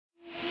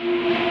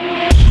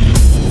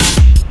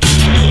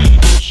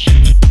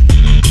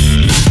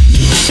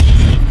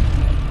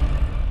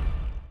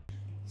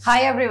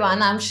Hi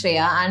everyone, I'm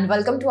Shreya and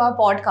welcome to our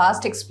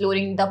podcast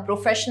exploring the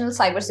professional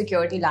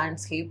cybersecurity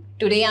landscape.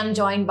 Today I'm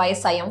joined by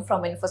SIEM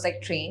from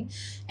InfoSec Train,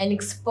 an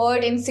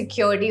expert in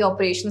security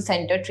operations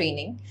center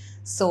training.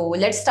 So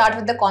let's start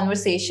with the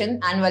conversation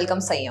and welcome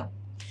SIEM.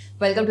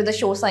 Welcome to the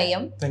show,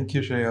 SIEM. Thank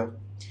you, Shreya.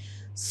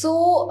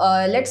 So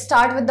let's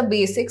start with the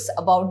basics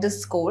about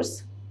this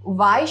course.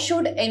 Why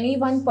should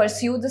anyone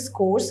pursue this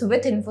course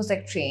with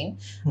InfoSec Train?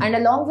 And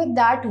along with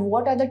that,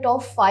 what are the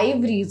top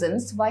 5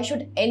 reasons why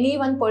should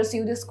anyone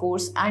pursue this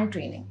course and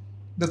training?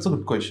 That's a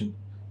good question.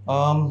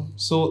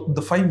 So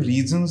the 5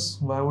 reasons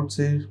why I would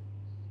say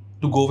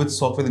to go with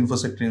SOC with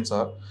InfoSec Trains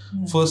are,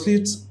 firstly,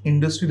 it's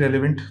industry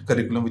relevant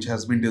curriculum which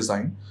has been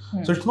designed.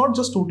 So it's not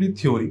just totally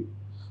theory.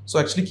 So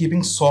actually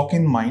keeping SOC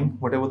in mind,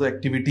 whatever the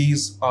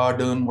activities are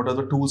done, what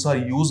other tools are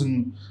used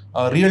in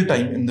real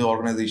time in the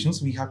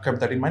organizations, we have kept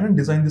that in mind and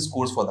designed this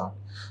course for that.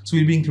 So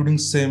we'll be including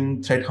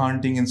SIEM, threat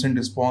hunting, incident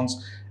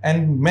response,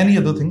 and many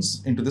other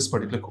things into this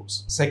particular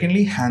course.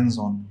 Secondly,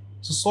 hands-on.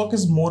 So SOC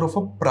is more of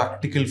a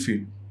practical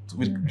field. So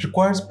it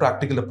requires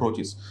practical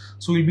approaches.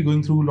 So we'll be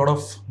going through a lot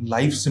of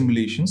live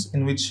simulations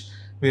in which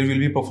where we'll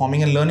be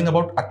performing and learning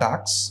about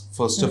attacks,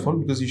 first of all,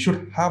 because you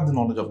should have the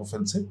knowledge of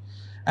offensive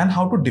and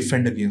how to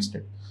defend against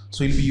it.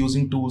 So you'll be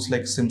using tools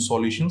like SIEM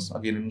solutions.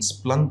 Again, in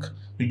Splunk,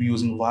 we'll be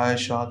using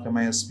Wireshark,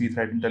 MISP,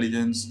 threat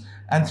intelligence,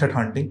 and threat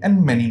hunting,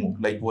 and many more,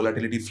 like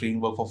volatility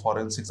framework for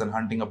forensics and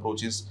hunting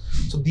approaches.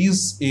 So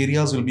these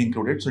areas will be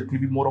included. So it will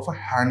be more of a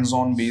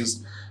hands-on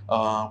based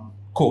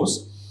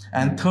course.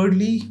 And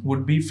thirdly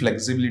would be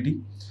flexibility.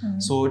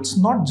 So it's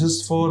not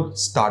just for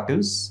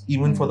starters,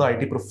 even for the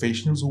IT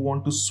professionals who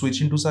want to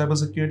switch into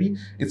cybersecurity,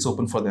 it's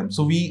open for them.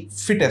 So we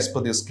fit as per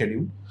their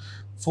schedule.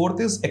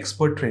 Fourth is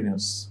expert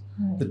trainers.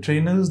 The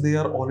trainers, they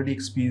are already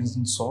experienced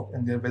in SOC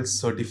and they are well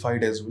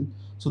certified as well.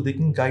 So they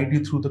can guide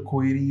you through the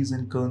queries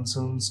and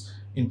concerns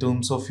in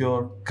terms of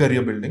your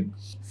career building.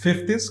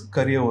 Fifth is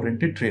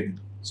career-oriented training.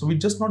 So we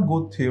just not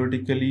go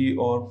theoretically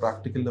or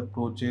practical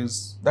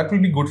approaches. That will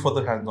be good for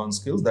the hands-on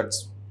skills,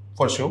 that's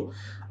for sure.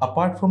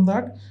 Apart from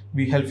that,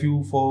 we help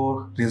you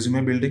for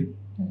resume building,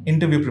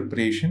 interview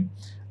preparation,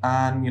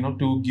 and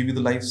to give you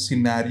the live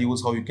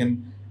scenarios, how you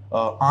can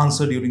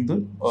answer during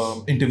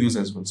the interviews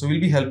as well. So we'll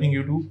be helping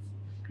you to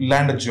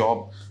land a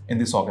job in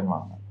the SOC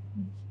environment.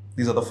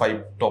 These are the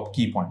 5 top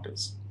key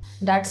pointers.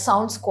 That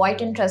sounds quite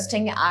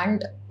interesting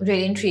and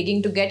really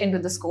intriguing to get into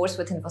this course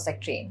with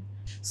InfoSec Train.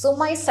 So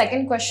my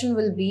second question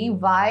will be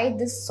why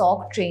this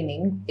SOC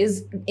training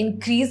is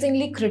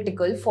increasingly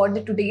critical for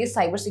the today's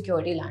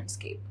cybersecurity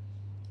landscape.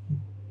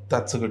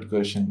 That's a good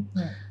question.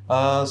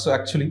 So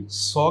actually,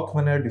 SOC,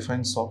 when I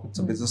define SOC, it's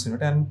a business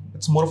unit and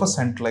it's more of a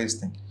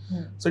centralized thing.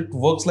 So it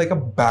works like a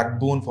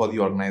backbone for the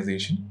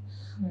organization.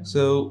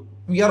 So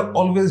we are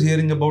always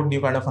hearing about new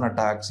kind of an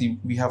attacks.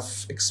 We have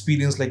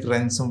experience like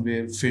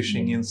ransomware,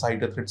 phishing,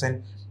 insider threats,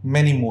 and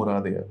many more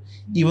are there.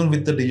 Even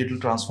with the digital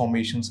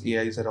transformations,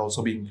 AIs are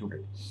also being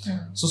included.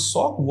 So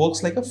SOC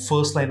works like a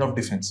first line of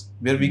defense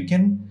where we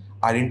can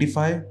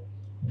identify,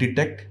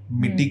 detect,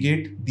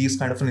 mitigate these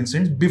kind of an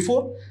incidents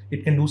before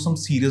it can do some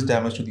serious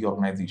damage to the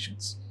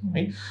organizations,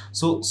 right?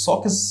 So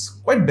SOC is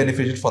quite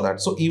beneficial for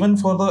that. So even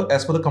for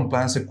as per the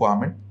compliance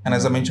requirement, and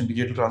as I mentioned,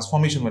 digital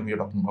transformation when we are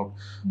talking about,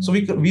 so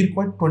we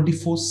require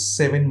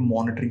 24/7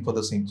 monitoring for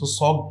the same. So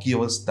SOC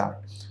gives us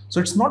that. So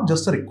it's not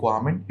just a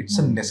requirement, it's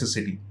a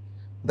necessity.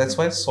 That's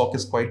why SOC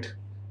is quite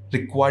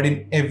required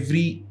in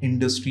every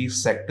industry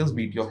sectors,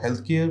 be it your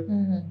healthcare,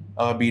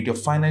 be it your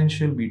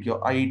financial, be it your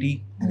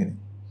IT, anything.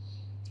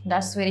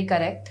 That's very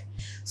correct.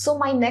 So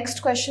my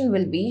next question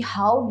will be,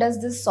 how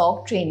does this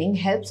SOC training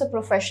helps a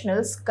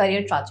professional's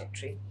career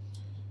trajectory?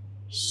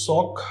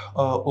 SOC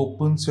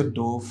opens your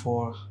door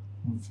for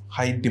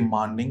high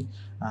demanding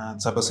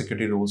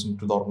cybersecurity roles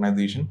into the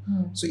organization.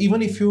 So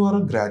even if you are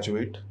a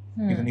graduate,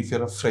 even if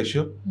you're a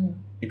fresher,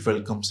 it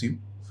welcomes you.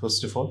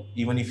 First of all,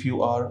 even if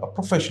you are a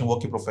professional,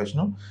 working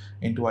professional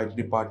into IT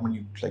department,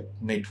 you like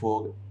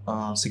network,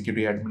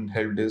 security admin,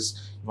 help desk,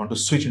 you want to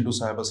switch into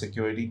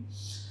cybersecurity,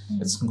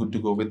 it's good to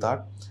go with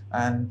that.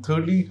 And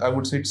thirdly, I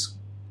would say it's,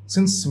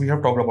 since we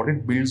have talked about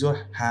it, builds your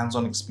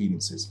hands-on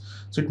experiences.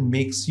 So it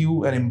makes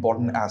you an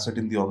important asset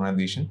in the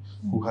organization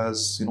who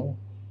has,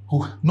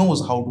 who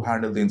knows how to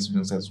handle the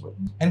incidents as well,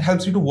 and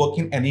helps you to work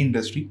in any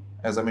industry,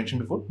 as I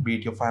mentioned before, be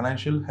it your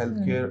financial,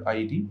 healthcare,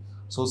 IT.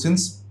 So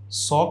since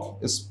SOC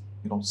is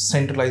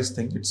centralized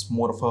thing, it's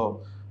more of a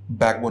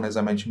backbone, as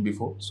I mentioned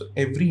before. So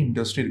every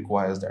industry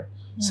requires that.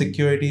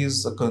 Security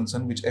is a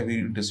concern which every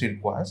industry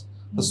requires.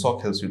 The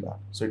SOC helps you that.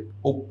 So it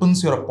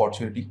opens your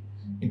opportunity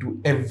into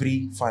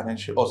every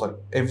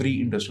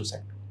every industrial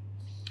sector.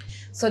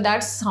 So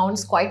that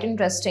sounds quite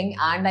interesting,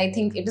 and I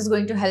think it is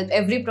going to help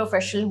every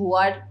professional who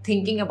are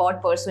thinking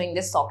about pursuing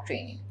this SOC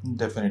training.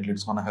 Definitely,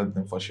 it's going to help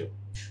them for sure.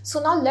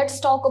 So now let's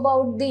talk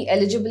about the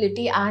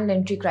eligibility and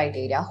entry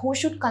criteria. Who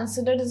should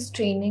consider this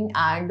training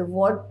and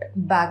what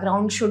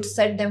background should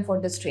set them for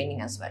this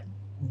training as well?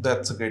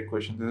 That's a great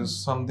question. This is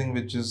something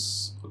which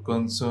is a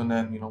concern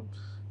and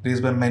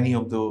raised by many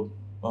of the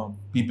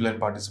people and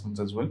participants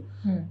as well.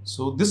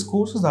 So this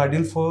course is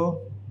ideal for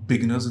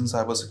beginners in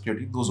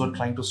cybersecurity. Those who are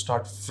trying to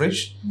start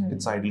fresh,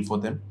 it's ideal for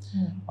them.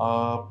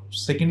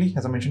 Secondly,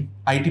 as I mentioned,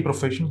 IT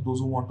professionals, those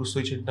who want to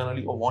switch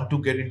internally or want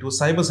to get into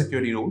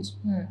cybersecurity roles,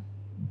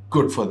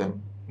 good for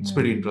them. It's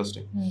pretty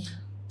interesting.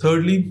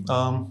 Thirdly,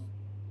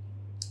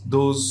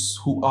 those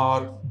who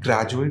are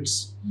graduates,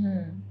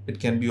 it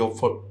can be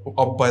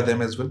up by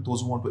them as well.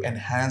 Those who want to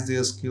enhance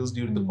their skills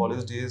during the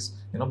college days,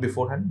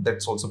 beforehand,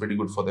 that's also pretty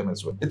good for them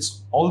as well. It's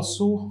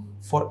also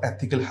for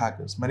ethical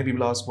hackers. Many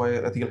people ask why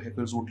ethical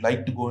hackers would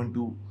like to go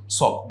into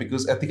SOC,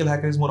 because ethical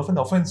hacker is more of an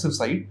offensive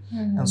side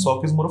and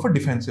SOC is more of a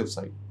defensive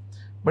side.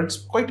 But it's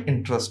quite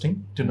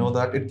interesting to know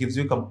that it gives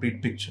you a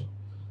complete picture.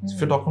 So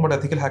if you're talking about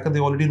ethical hacker, they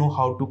already know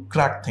how to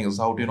crack things,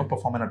 how to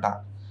perform an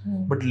attack.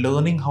 But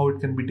learning how it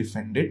can be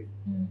defended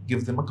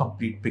gives them a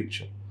complete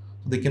picture.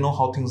 So they can know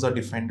how things are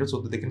defended so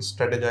that they can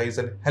strategize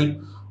and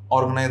help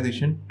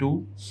organization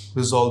to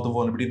resolve the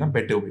vulnerability in a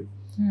better way.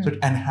 So it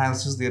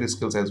enhances their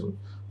skills as well.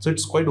 So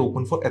it's quite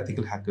open for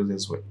ethical hackers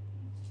as well.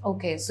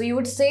 Okay, so you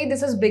would say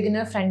this is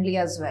beginner friendly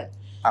as well.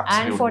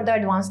 Absolutely. And for the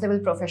advanced level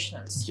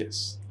professionals.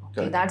 Yes.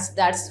 Okay,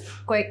 that's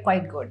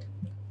quite good.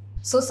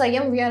 So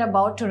Sayyam, we are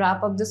about to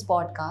wrap up this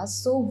podcast.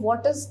 So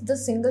what is the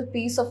single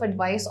piece of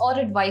advice or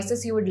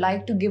advices you would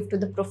like to give to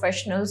the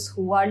professionals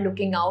who are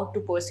looking out to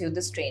pursue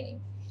this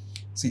training?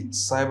 See,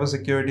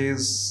 cybersecurity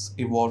is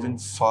evolving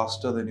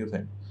faster than you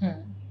think.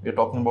 We're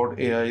talking about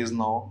AIs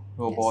now,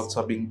 robots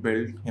are being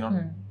built,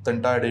 the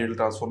entire digital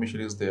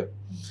transformation is there.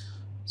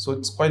 So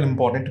it's quite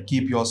important to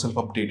keep yourself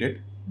updated,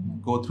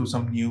 go through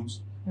some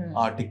news,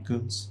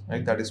 articles,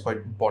 right? That is quite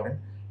important.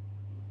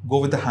 Go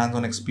with the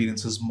hands-on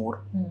experiences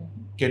more.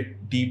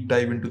 Get deep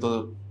dive into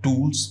the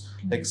tools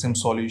like SIEM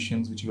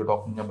solutions, which you're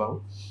talking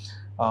about.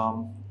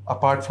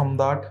 Apart from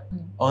that,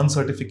 earn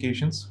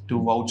certifications to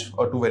vouch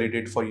or to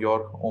validate for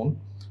your own.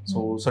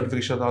 So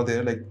certifications are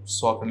there, like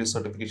SOC analyst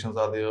certifications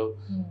are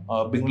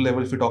there. Beginner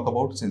level, if we talk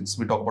about, since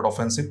we talk about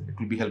offensive, it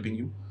will be helping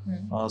you.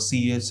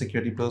 CEH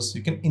Security Plus,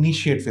 you can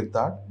initiate with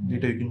that.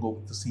 Later you can go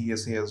with the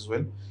CSA as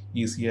well,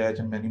 𝐸𝐶H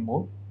and many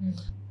more.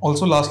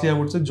 Also, lastly, I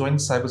would say join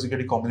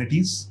cybersecurity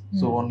communities.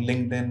 So on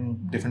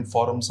LinkedIn, different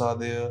forums are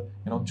there.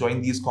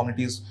 Join these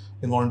communities,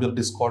 involved in the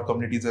Discord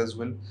communities as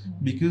well,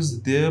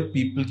 because there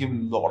people give a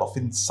lot of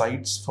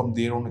insights from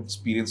their own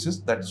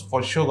experiences. That's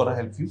for sure gonna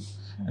help you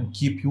and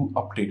keep you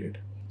updated.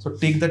 So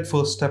take that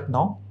first step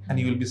now, and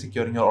you will be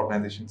securing your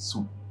organization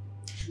soon.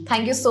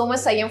 Thank you so much,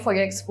 Sayyam, for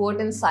your expert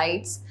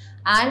insights.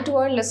 And to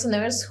our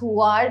listeners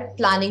who are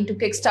planning to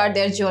kickstart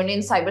their journey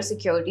in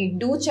cybersecurity,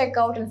 do check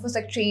out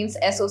InfoSec Train's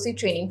SOC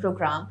training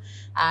program,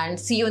 and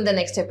see you in the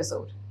next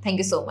episode. Thank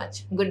you so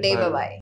much. Good day. Bye-bye.